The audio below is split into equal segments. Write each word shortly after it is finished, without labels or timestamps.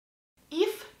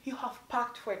you have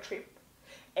packed for a trip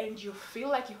and you feel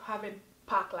like you haven't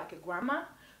packed like a grandma,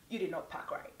 you did not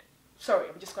pack right. Sorry,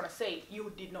 I'm just gonna say it,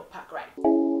 you did not pack right.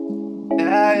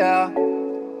 Yeah, yeah.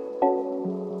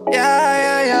 Yeah,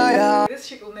 yeah, yeah, yeah. This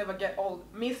shit will never get old,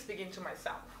 me speaking to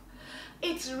myself.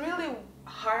 It's really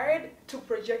hard to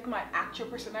project my actual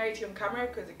personality on camera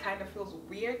because it kind of feels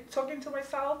weird talking to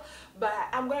myself, but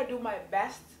I'm gonna do my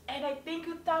best and I think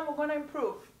with time we're gonna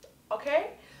improve,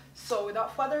 okay? So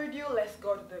without further ado, let's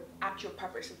go to the actual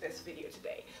purpose of this video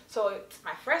today. So it's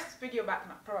my first video back,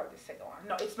 not probably the second one.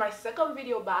 No, it's my second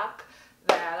video back.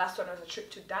 The last one was a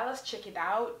trip to Dallas. Check it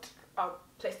out. I'll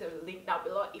place the link down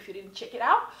below if you didn't check it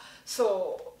out.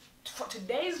 So for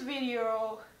today's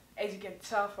video, as you can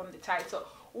tell from the title,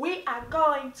 we are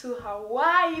going to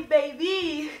Hawaii,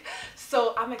 baby.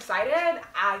 So I'm excited.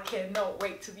 I cannot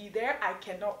wait to be there. I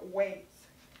cannot wait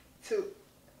to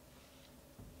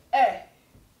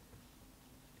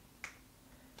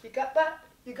you got that?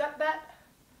 You got that?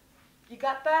 You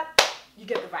got that? You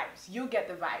get the vibes. You get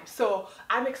the vibes. So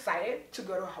I'm excited to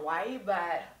go to Hawaii,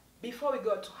 but before we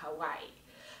go to Hawaii,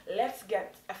 let's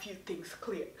get a few things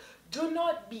clear. Do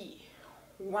not be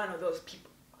one of those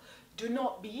people. Do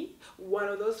not be one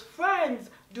of those friends.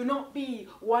 Do not be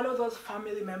one of those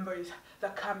family members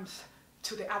that comes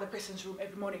to the other person's room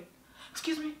every morning.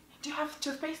 Excuse me, do you have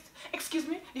toothpaste? Excuse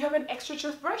me, do you have an extra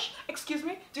toothbrush? Excuse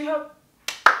me, do you have...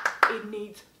 It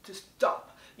needs to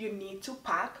stop. You need to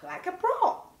pack like a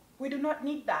pro. We do not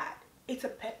need that. It's a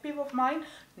pet peeve of mine.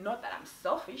 Not that I'm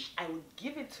selfish, I would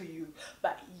give it to you,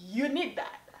 but you need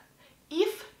that.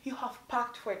 If you have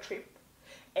packed for a trip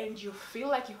and you feel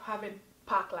like you haven't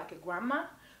packed like a grandma,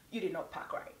 you did not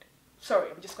pack right. Sorry,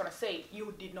 I'm just gonna say it,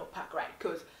 you did not pack right,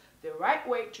 because the right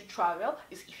way to travel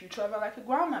is if you travel like a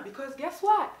grandma, because guess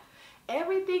what?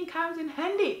 Everything comes in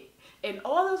handy. And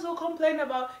all those who complain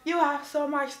about you have so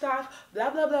much stuff, blah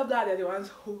blah blah blah, they're the ones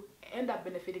who end up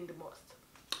benefiting the most.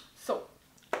 So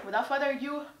without further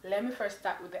ado, let me first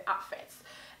start with the outfits.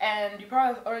 And you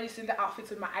probably already seen the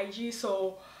outfits in my IG,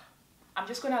 so I'm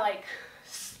just gonna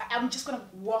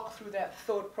walk through the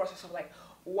thought process of like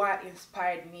what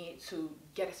inspired me to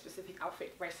get a specific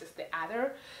outfit versus the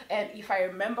other. And if I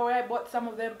remember where I bought some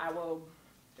of them, I will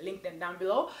link them down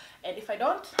below. And if I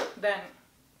don't, then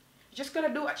you just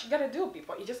gotta do what you gotta do,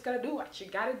 people. You just gotta do what you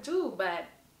gotta do. But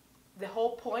the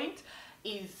whole point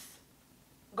is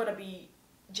gonna be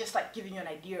just like giving you an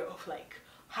idea of like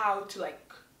how to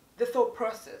like the thought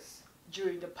process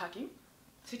during the packing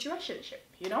situationship,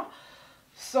 you know.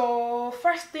 So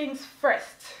first things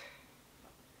first,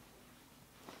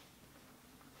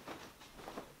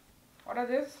 what are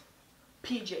these?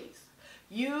 PJs.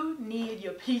 You need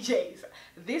your PJs.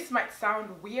 This might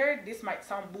sound weird, this might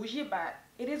sound bougie, but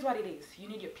it is what it is. You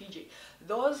need your PJ.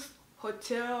 Those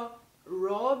hotel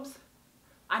robes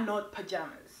are not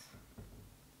pajamas.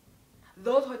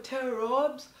 Those hotel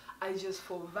robes are just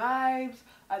for vibes,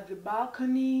 at the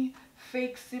balcony,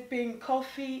 fake sipping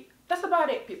coffee. That's about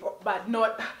it, people, but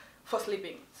not for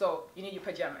sleeping. So you need your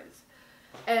pajamas.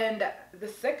 And the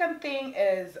second thing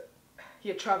is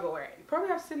your travel wear. You probably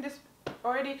have seen this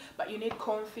already, but you need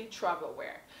comfy travel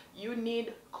wear. You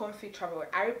need comfy travel wear.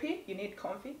 I repeat, you need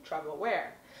comfy travel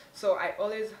wear. So I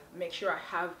always make sure I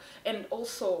have, and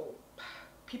also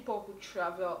people who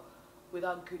travel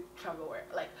without good travel wear.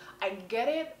 Like, I get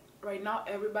it, right now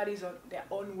everybody's on their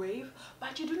own wave,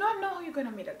 but you do not know who you're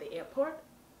gonna meet at the airport.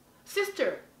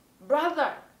 Sister,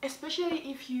 brother,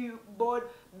 especially if you board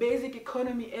basic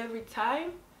economy every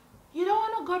time, you don't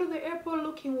want to go to the airport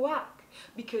looking whack,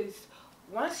 because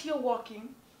once you're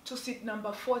walking to seat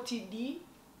number 40D,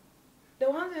 the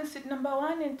ones in seat number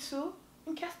 1 and 2,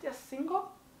 in case they're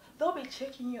single, they'll be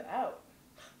checking you out.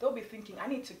 They'll be thinking, I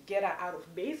need to get her out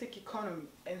of basic economy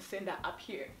and send her up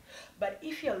here. But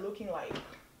if you're looking like,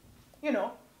 you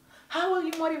know, how will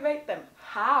you motivate them?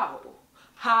 How?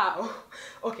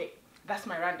 Okay, that's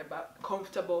my roundabout.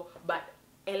 Comfortable but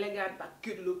elegant but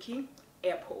good looking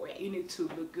airport wear. You need to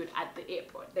look good at the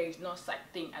airport. There is no such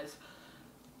thing as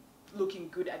looking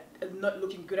good at not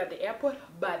looking good at the airport,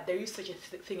 but there is such a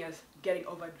thing as getting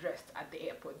overdressed at the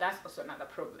airport. That's also another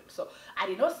problem. So I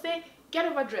did not say get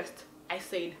overdressed, I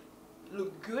said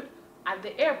look good at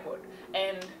the airport.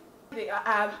 And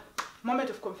moment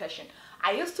of confession,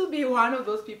 I used to be one of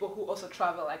those people who also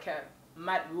travel like a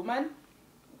mad woman.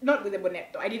 Not with a bonnet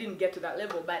though, I didn't get to that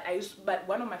level, but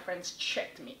one of my friends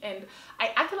checked me and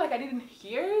I acted like I didn't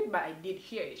hear it, but I did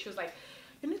hear it. She was like,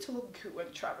 you need to look good when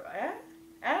you travel,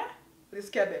 This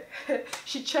kid,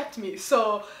 she checked me,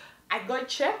 so I got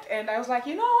checked and I was like,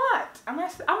 you know what, I'm gonna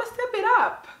step it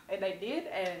up, and I did,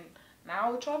 and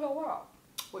now we travel well.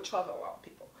 We travel well,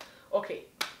 people. Okay,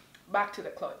 back to the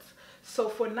clothes. So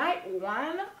for night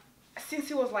one,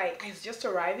 since it was like it's just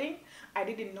arriving, I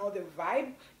didn't know the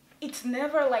vibe. It's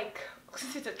never like,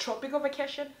 since it's a tropical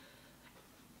vacation,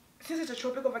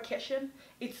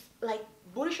 it's like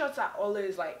booty shorts are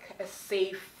always like a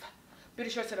safe, booty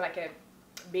shorts and like a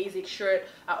basic shirt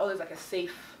are always like a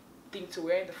safe thing to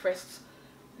wear in the first,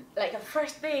 like a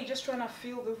first day, just trying to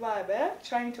feel the vibe,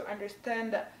 trying to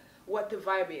understand what the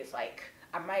vibe is. Like,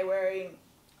 am I wearing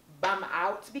bum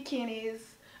out bikinis?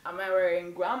 Am I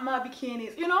wearing grandma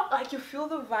bikinis? You know, like you feel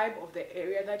the vibe of the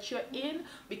area that you're in.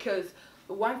 Because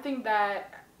one thing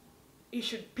that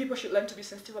people should learn to be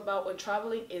sensitive about when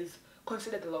traveling is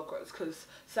consider the locals, because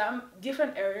some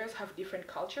different areas have different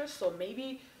cultures. So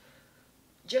maybe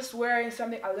just wearing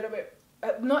something a little bit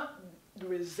not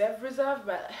reserve,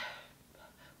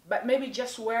 but maybe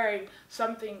just wearing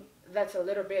something that's a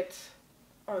little bit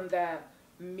on the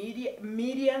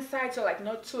median side, so like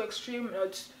not too extreme,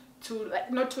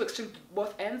 not too extreme to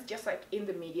both ends, just like in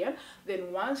the median.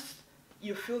 Then once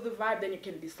you feel the vibe, then you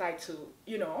can decide to,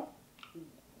 you know,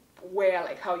 wear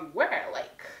like how you wear,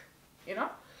 like, you know.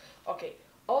 Okay,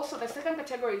 also the second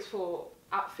category is for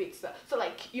outfits. So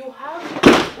like you have,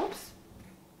 whoops,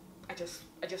 I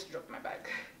just dropped my bag.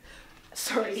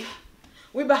 Sorry.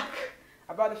 We're back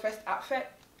about the first outfit.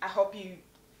 I hope you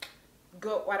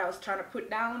got what I was trying to put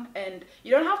down. And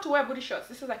you don't have to wear booty shorts.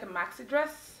 This is like a maxi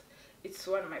dress. It's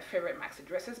one of my favorite maxi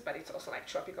dresses, but it's also like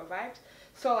tropical vibes.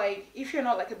 So like if you're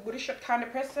not like a booty short kind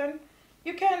of person,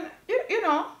 you can, you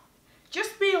know,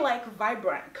 just be like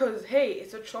vibrant, because hey,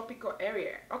 it's a tropical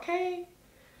area. Okay,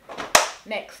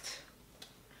 next,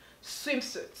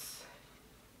 swimsuits.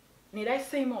 Need I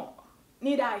say more?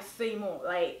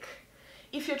 Like,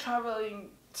 if you're traveling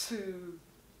to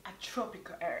a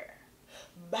tropical area,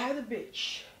 by the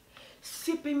beach,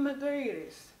 sipping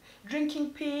margaritas,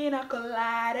 drinking pina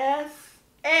coladas,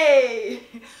 hey,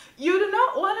 you do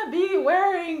not want to be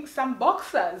wearing some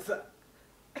boxers.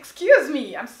 Excuse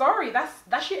me, I'm sorry,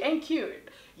 that shit ain't cute.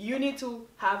 You need to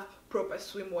have proper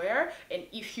swimwear, and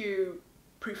if you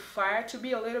prefer to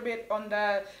be a little bit on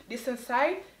the decent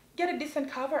side, get a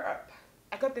decent cover up.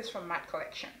 I got this from Matte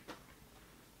Collection.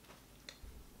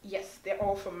 Yes, they're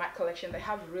all from Matte Collection. They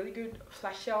have really good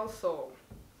flash sales, so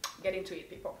get into it,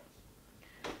 people.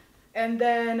 And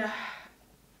then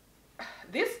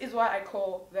this is what I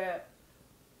call the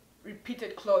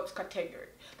repeated clothes category.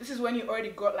 This is when you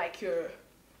already got like your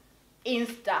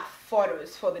Insta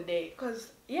photos for the day,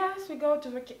 because yes, we go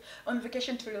to on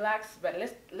vacation to relax, but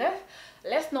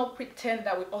let's not pretend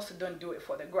that we also don't do it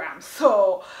for the gram.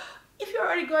 So if you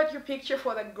already got your picture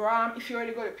for the gram, if you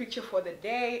already got a picture for the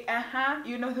day,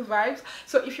 you know the vibes.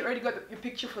 So if you already got your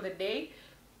picture for the day,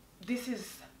 this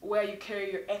is where you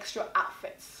carry your extra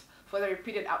outfits for the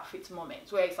repeated outfits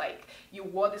moments, where it's like you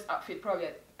wore this outfit probably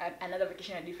at another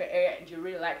vacation in a different area and you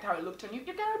really liked how it looked on you.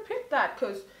 You can repeat that,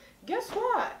 because guess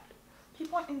what?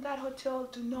 People in that hotel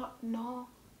do not know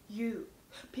you.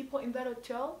 People in that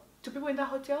hotel,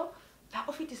 that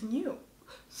outfit is new.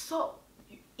 So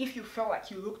if you felt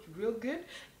like you looked real good,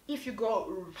 if you got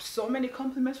so many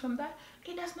compliments from that,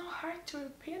 it does not hurt to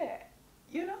repeat it.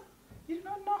 You know, you do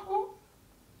not know who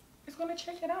is gonna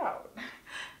check it out.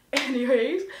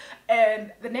 Anyways,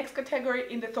 and the next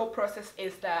category in the thought process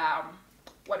is the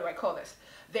what do I call this?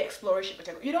 The exploration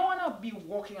category. You don't want to be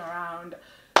walking around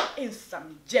in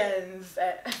some gens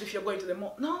as if you're going to the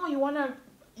mall. No,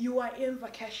 you are in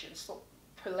vacation, so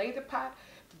play the part,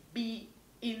 be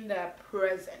in the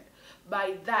present.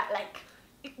 By that, like,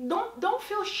 don't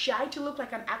feel shy to look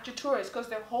like an actual tourist, because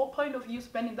the whole point of you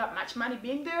spending that much money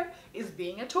being there is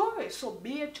being a tourist. So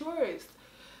be a tourist,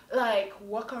 like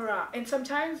walk around. And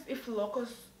sometimes if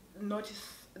locals notice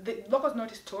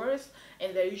tourists,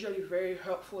 and they're usually very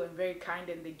helpful and very kind,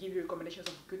 and they give you recommendations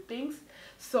of good things.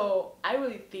 So I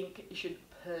really think you should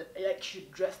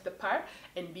dress the part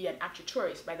and be an actual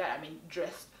tourist. By that I mean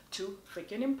dress to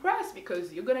freaking impress,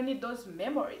 because you're gonna need those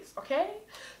memories. Okay,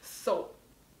 so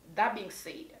that being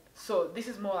said, so this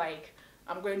is more like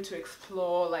I'm going to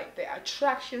explore like the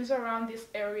attractions around this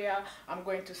area. I'm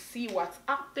going to see what's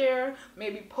up there,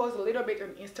 maybe post a little bit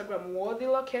on Instagram worthy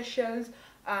locations.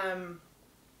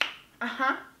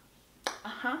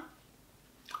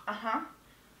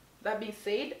 That being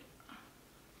said,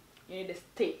 you need a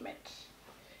statement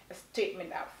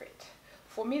outfit.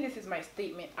 For me, this is my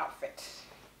statement outfit.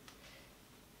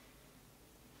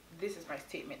 This is my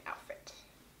statement outfit.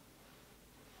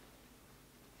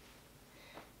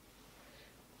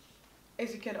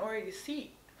 As you can already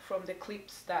see from the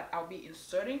clips that I'll be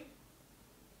inserting,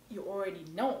 you already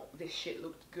know this shit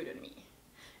looked good on me.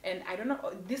 And I don't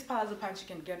know, these palazzo pants you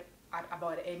can get at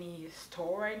about any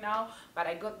store right now, but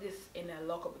I got this in a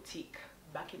local boutique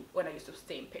back in when I used to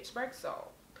stay in Pittsburgh. So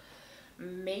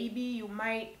maybe you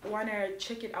might want to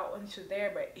check it out onto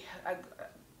there. But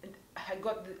I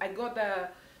got the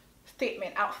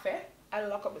statement outfit at a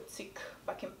local boutique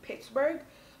back in Pittsburgh,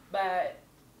 but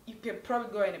you can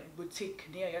probably go in a boutique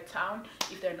near your town.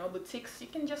 If there are no boutiques, you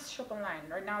can just shop online.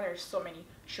 Right now there's so many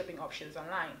shopping options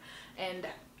online. And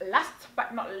last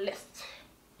but not least,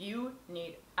 you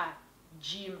need a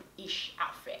gym-ish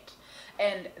outfit.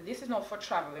 And this is not for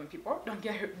traveling, people. Don't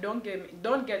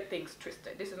get things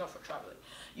twisted. This is not for traveling.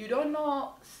 You don't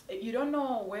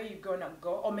know where you're gonna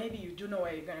go, or maybe you do know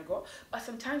where you're gonna go, but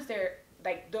sometimes they're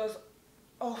like those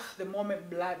off the moment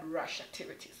blood rush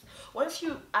activities. Once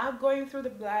you are going through the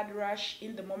blood rush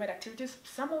in the moment activities,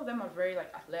 some of them are very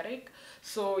like athletic,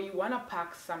 so you want to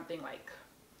pack something like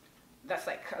that's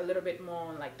like a little bit more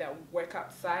on like the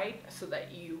workout side, so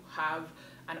that you have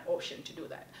an option to do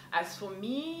that. As for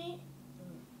me,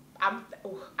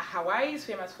 Hawaii is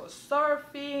famous for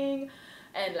surfing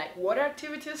and like water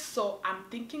activities, so I'm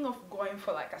thinking of going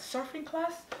for like a surfing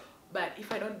class. But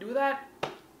if I don't do that,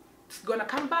 it's gonna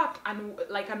come back and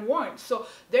like unworn. So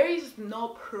there is no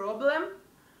problem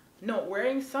not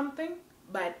wearing something,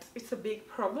 but it's a big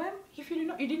problem if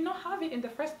you did not have it in the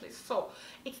first place. So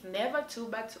it's never too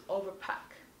bad to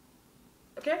overpack.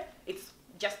 Okay, it's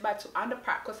just bad to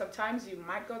underpack, because sometimes you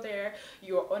might go there,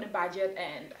 you're on a budget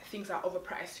and things are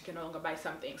overpriced, you can no longer buy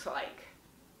something, so like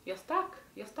you're stuck.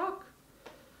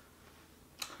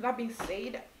 That being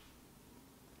said,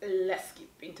 let's skip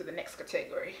into the next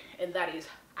category, and that is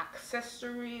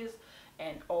accessories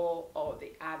and all of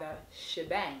the other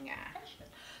shebang.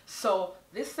 So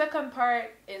this second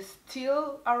part is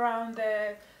still around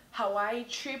the Hawaii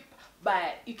trip,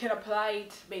 but you can apply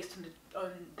it based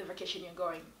on the vacation you're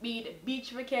going, be it a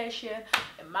beach vacation,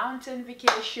 a mountain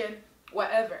vacation,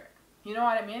 whatever. You know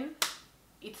what I mean?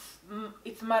 It's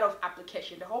a matter of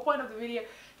application. The whole point of the video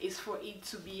is for it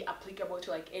to be applicable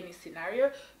to like any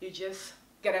scenario. You just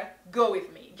gotta go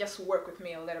with me, just work with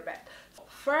me a little bit.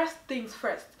 First things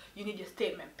first, you need your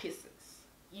statement pieces.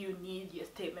 You need your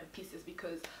statement pieces,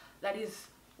 because that is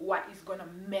what is gonna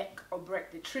make or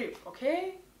break the trip.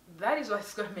 Okay, that is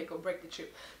what's gonna make or break the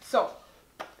trip. So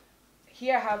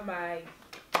here I have my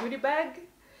goodie bag.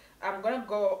 I'm gonna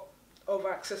go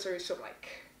over accessories from like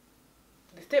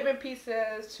the statement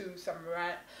pieces to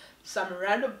some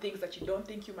random things that you don't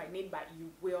think you might need, but you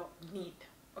will need.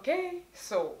 Okay,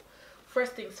 so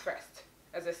first things first,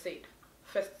 as I said,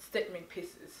 first statement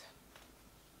pieces.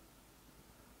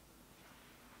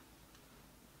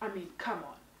 I mean, come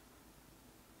on.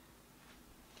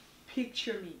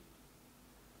 Picture me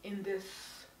in this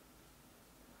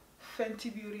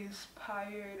Fenty Beauty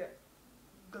inspired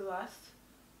glass.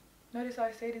 Notice how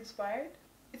I said inspired?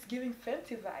 It's giving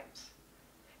Fenty vibes,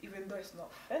 even though it's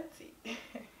not Fenty.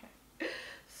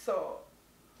 So,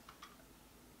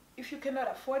 if you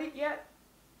cannot afford it yet,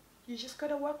 you just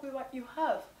gotta work with what you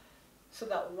have, so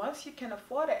that once you can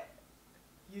afford it,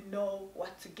 you know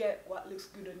what to get, what looks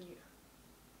good on you.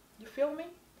 You feel me?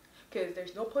 Because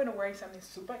there's no point of wearing something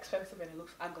super expensive and it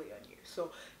looks ugly on you.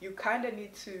 So you kind of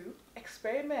need to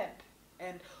experiment,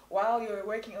 and while you're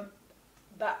working on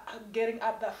that, getting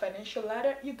up that financial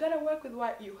ladder, you gotta work with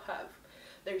what you have.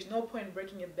 There's no point in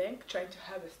breaking your bank trying to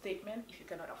have a statement if you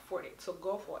cannot afford it. So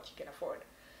go for what you can afford.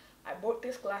 I bought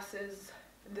these glasses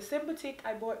in the same boutique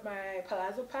I bought my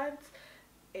palazzo pants.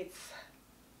 It's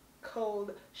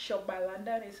called Shop By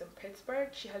LUNDON. It's in Pittsburgh.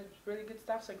 She has really good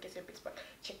stuff, so in case you're in Pittsburgh,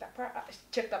 check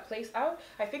that place out.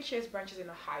 I think she has branches in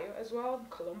Ohio as well, in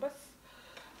Columbus.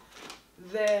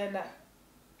 Then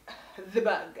the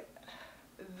bag.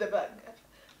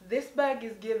 This bag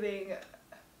is giving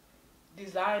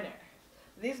designer.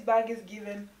 This bag is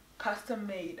given custom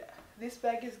made. This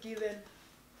bag is given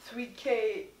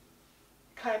 3K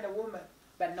kind of woman.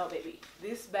 But no, baby,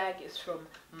 this bag is from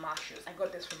Marshalls. I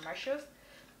got this from Marshalls.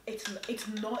 It's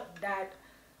not that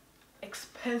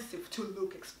expensive to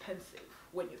look expensive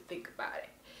when you think about it.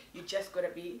 You just gotta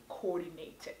be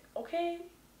coordinated, okay?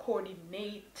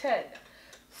 Coordinated.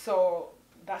 So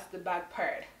that's the bag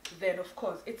part. Then of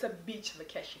course, it's a beach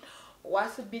vacation.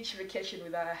 What's a beach vacation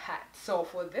without a hat? So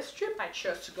for this trip, I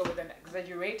chose to go with an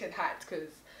exaggerated hat, because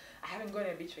I haven't gone on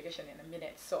a beach vacation in a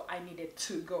minute, so I needed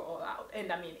to go all out.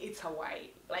 And I mean, it's Hawaii.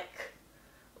 Like,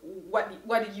 what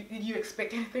did you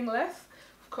expect anything less?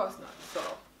 Of course not. So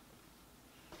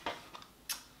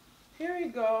here we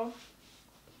go.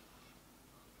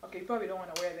 Okay, you probably don't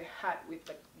want to wear the hat with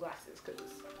the glasses, because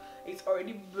it's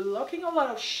already blocking a lot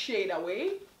of shade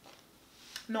away.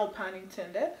 No pun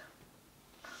intended.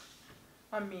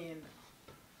 I mean,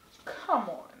 come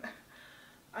on.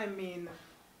 I mean,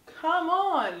 come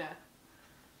on,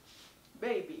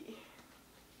 baby,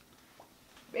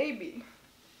 baby.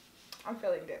 I'm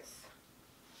feeling this.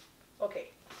 Okay,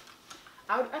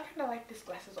 I kind of like these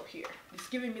glasses up here. It's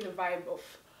giving me the vibe of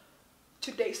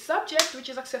today's subject, which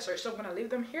is accessories. So I'm gonna leave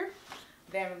them here.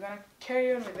 Then we're gonna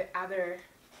carry on with the other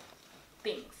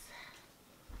things.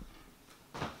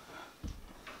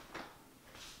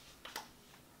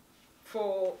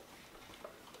 So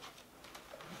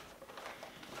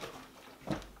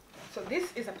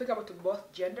this is applicable to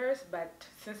both genders, but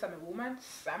since I'm a woman,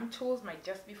 some tools might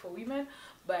just be for women,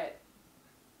 but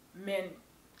men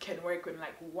can work with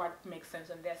like what makes sense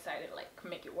on their side and like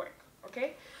make it work.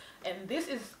 Okay, and this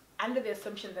is under the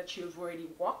assumption that you've already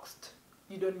waxed.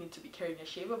 You don't need to be carrying a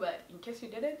shaver, but in case you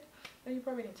didn't, then you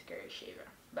probably need to carry a shaver.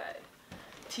 But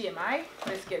TMI,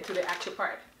 let's get to the actual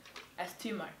part. A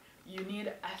steamer. You need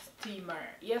a steamer.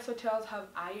 Yes, hotels have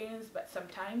irons, but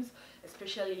sometimes,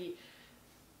 especially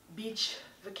beach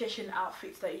vacation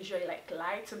outfits that usually like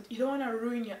light, you don't want to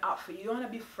ruin your outfit. You don't want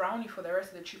to be frowny for the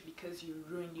rest of the trip because you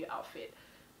ruined your outfit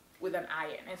with an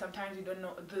iron. And sometimes you don't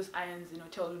know, those irons in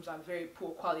hotel rooms are very poor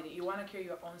quality. You want to carry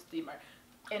your own steamer.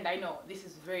 And I know this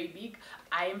is very big.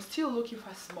 I am still looking for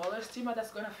a smaller steamer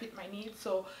that's gonna fit my needs.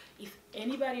 So if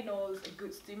anybody knows a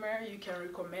good steamer, you can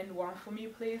recommend one for me,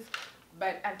 please.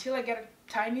 But until I get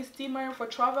a tiny steamer for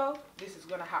travel, this is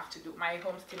gonna have to do. My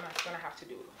home steamer is gonna have to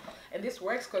do. And this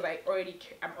works because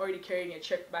I'm already carrying a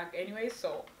check bag anyway,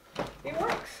 so it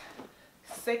works.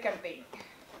 Second thing,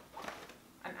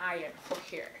 an iron for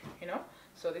hair, you know.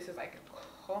 So this is like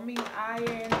a combing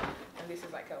iron, and this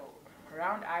is like a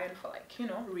round iron for like, you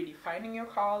know, redefining your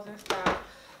curls and stuff.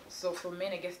 So for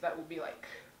men, I guess that would be like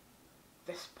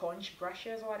the sponge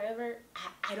brushes or whatever.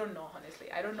 I don't know,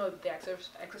 honestly. I don't know the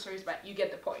accessories, but you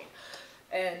get the point.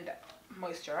 And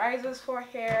moisturizers for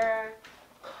hair,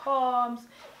 combs,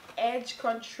 edge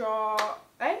control,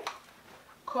 right?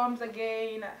 Combs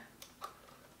again,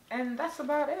 and that's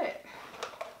about it.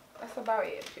 That's about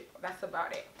it, people. That's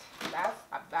about it. That's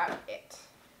about it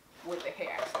with the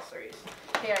hair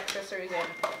accessories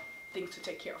and things to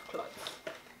take care of clothes.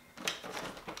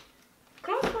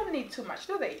 Clothes don't need too much,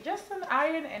 do they? Just an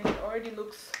iron and it already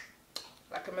looks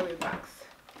like $1 million bucks.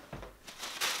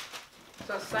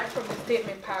 So aside from the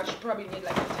statement pouch, you probably need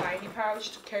like a tiny pouch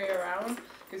to carry around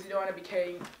because you don't want to be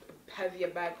carrying a heavier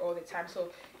bag all the time.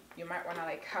 So you might want to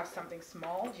like have something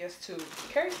small just to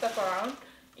carry stuff around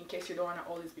in case you don't want to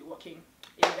always be walking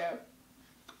in the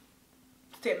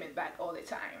statement bag all the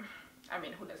time. I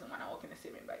mean, who doesn't want to walk in a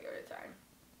statement bag all the time?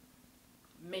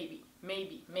 Maybe.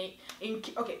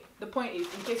 Okay, the point is,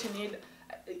 in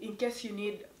case you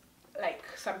need like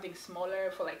something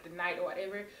smaller for like the night or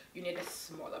whatever, you need a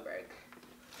smaller bag.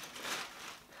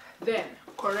 Then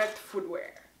correct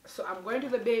footwear. So I'm going to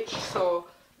the beach, so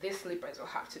these slippers will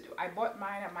have to do. I bought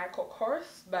mine at Michael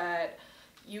Kors, but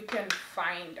you can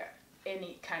find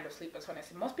any kind of slippers,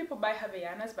 honestly. Most people buy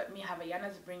Havaianas, but me,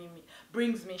 Havaianas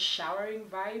brings me showering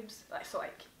vibes.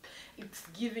 Like it's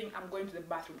giving I'm going to the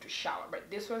bathroom to shower. But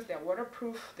these ones, they're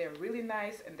waterproof, they're really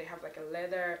nice, and they have like a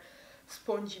leather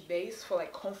spongy base for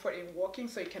like comfort in walking,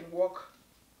 so you can walk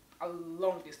a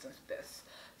long distance with this.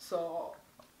 So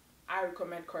I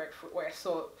recommend correct footwear.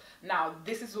 So now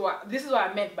this is what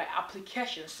I meant by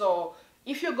application. So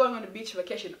if you're going on a beach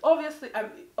vacation,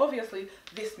 obviously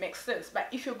this makes sense. But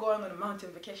if you're going on a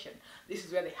mountain vacation, this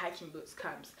is where the hiking boots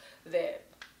comes. The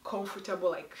comfortable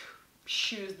like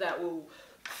shoes that will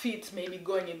fit maybe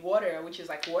going in water, which is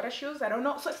like water shoes. I don't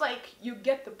know. So it's like you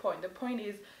get the point. The point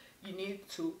is you need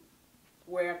to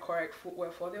wear correct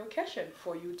footwear for the occasion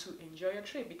for you to enjoy your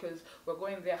trip, because we're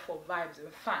going there for vibes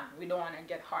and fun. We don't want to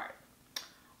get hard.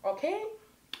 Okay?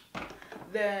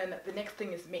 Then the next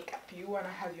thing is makeup. You want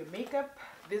to have your makeup.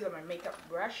 These are my makeup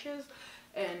brushes,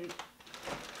 and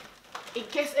in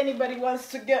case anybody wants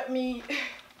to get me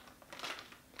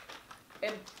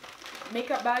a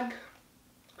makeup bag,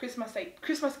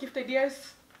 Christmas gift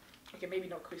ideas. Okay, maybe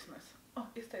not Christmas. Oh,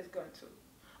 Easter is gone too.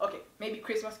 Okay, maybe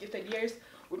Christmas gift ideas.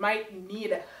 We might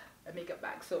need a makeup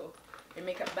bag. So a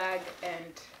makeup bag,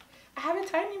 and I have a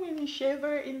tiny mini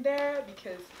shaver in there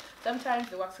because sometimes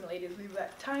the waxing ladies leave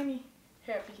that tiny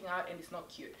hair picking out and it's not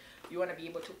cute. You want to be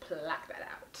able to pluck that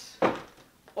out.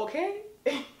 Okay?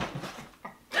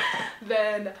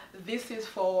 Then this is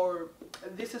for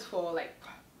like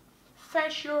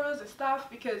facials and stuff,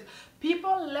 because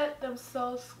people let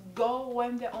themselves go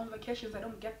when they're on vacations. I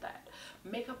don't get that.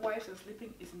 Makeup wipes and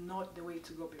sleeping is not the way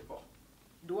to go, people.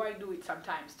 Do I do it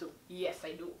sometimes too? Yes,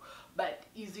 I do. But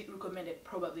is it recommended?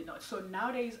 Probably not. So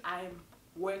nowadays I'm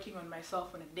working on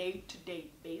myself on a day-to-day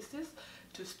basis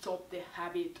to stop the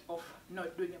habit of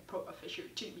not doing a proper facial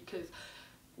routine, because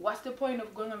what's the point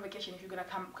of going on vacation if you're gonna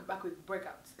come back with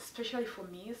breakouts? Especially for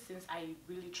me, since I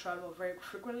really travel very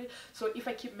frequently. So if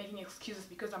I keep making excuses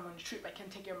because I'm on a trip, I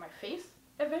can't take care of my face,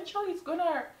 eventually it's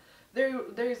gonna, the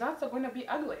results are gonna be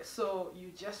ugly. So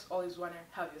you just always want to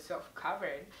have yourself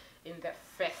covered in the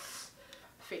face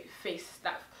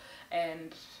stuff.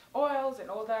 And oils and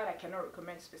all that, I cannot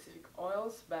recommend specific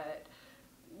oils, but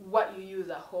what you use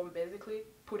at home, basically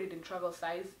put it in travel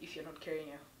size if you're not carrying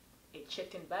a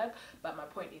checked-in bag. But my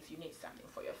point is, you need something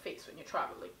for your face when you're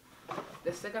traveling.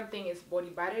 The second thing is body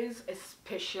butters,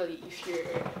 especially if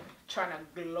you're trying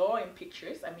to glow in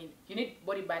pictures. I mean, you need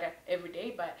body butter every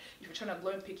day, but if you're trying to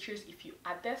glow in pictures, if you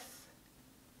add this,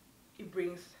 it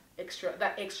brings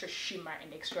that extra shimmer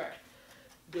and extra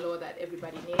glow that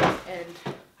everybody needs.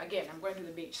 And again, I'm going to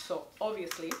the beach, so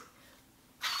obviously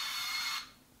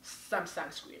some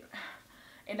sunscreen.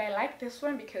 And I like this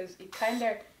one because it kind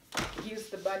of gives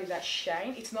the body that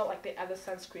shine. It's not like the other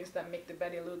sunscreens that make the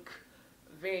body look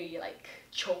very like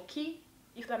chalky,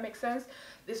 if that makes sense.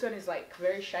 This one is like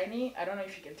very shiny. I don't know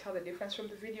if you can tell the difference from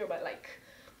the video, but like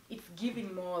it's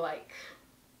giving more like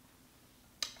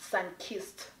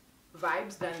sun-kissed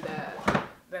vibes than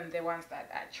the ones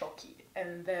that are chalky.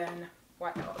 And then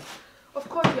what else? Of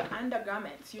course, your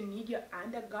undergarments. You need your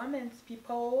undergarments,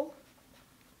 people.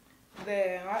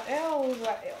 Then what else?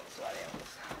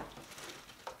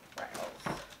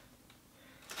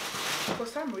 For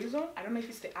some reason, I don't know if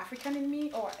it's the African in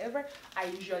me or whatever, I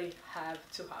usually have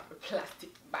to have a plastic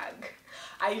bag.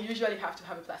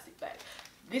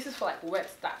 This is for like wet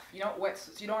stuff, you know,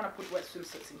 wetsuits. You don't want to put wet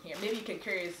swimsuits in here. Maybe you can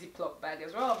carry a Ziploc bag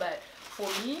as well, but for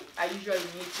me, I usually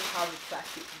need to have a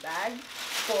plastic bag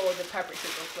for the purposes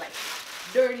of like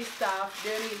dirty stuff,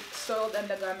 dirty soiled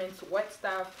undergarments, wet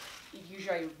stuff. It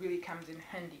usually really comes in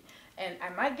handy. And I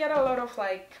might get a lot of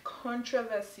like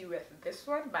controversy with this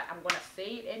one, but I'm gonna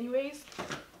say it anyways.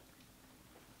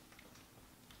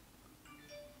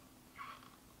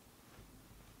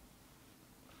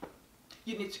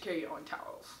 You need to carry your own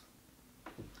towels.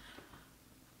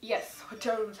 Yes,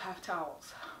 hotel rooms have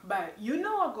towels, but you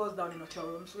know what goes down in hotel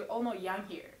rooms. We're all not young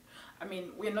here. I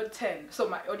mean, we're not 10, so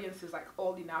my audience is like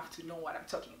old enough to know what I'm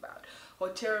talking about.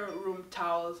 Hotel room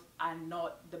towels are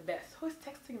not the best. Who's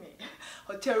texting me?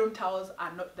 Hotel room towels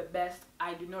are not the best.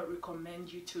 I do not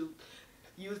recommend you to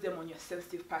use them on your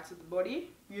sensitive parts of the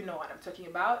body. You know what I'm talking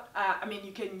about. I mean,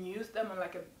 you can use them on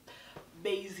like a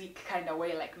basic kind of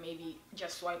way, like maybe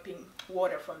just wiping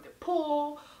water from the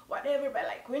pool, whatever. But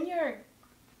like when you're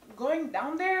going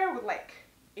down there with like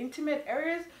intimate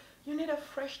areas, you need a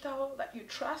fresh towel that you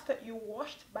trust, that you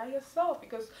washed by yourself,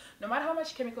 because no matter how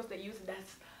much chemicals they use,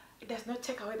 it does not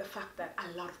take away the fact that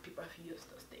a lot of people have used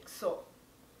those things. So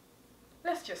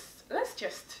let's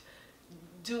just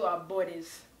do our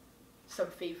bodies some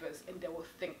favors, and they will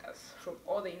thank us from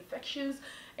all the infections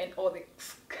and all the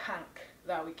skunk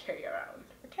that we carry around.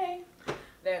 Okay,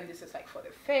 then this is like for the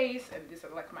face, and this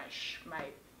is like my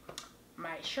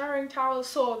showering towel.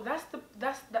 So that's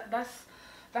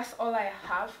all I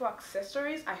have for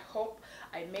accessories. I hope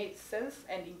I made sense,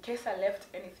 and in case I left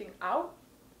anything out,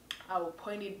 I will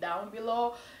point it down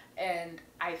below. And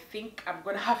I think I'm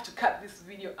gonna have to cut this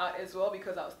video out as well,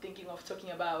 because I was thinking of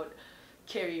talking about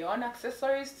carry-on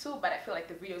accessories too, but I feel like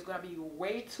the video is gonna be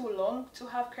way too long to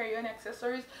have carry-on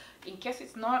accessories. In case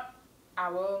it's not, I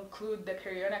will include the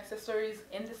carry-on accessories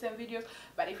in the same videos,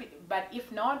 but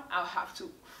if not, I'll have to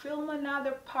film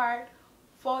another part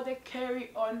for the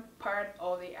carry-on part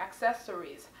of the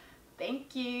accessories.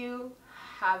 Thank you.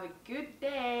 Have a good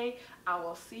day. I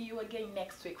will see you again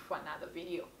next week for another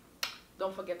video.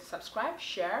 Don't forget to subscribe,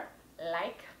 share,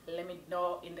 like. Let me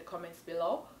know in the comments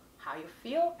below how you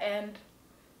feel, and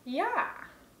yeah,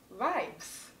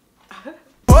 vibes.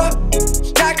 Why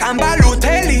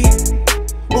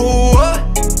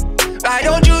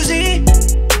don't you see?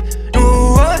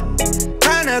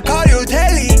 Trying to call you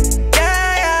Telly.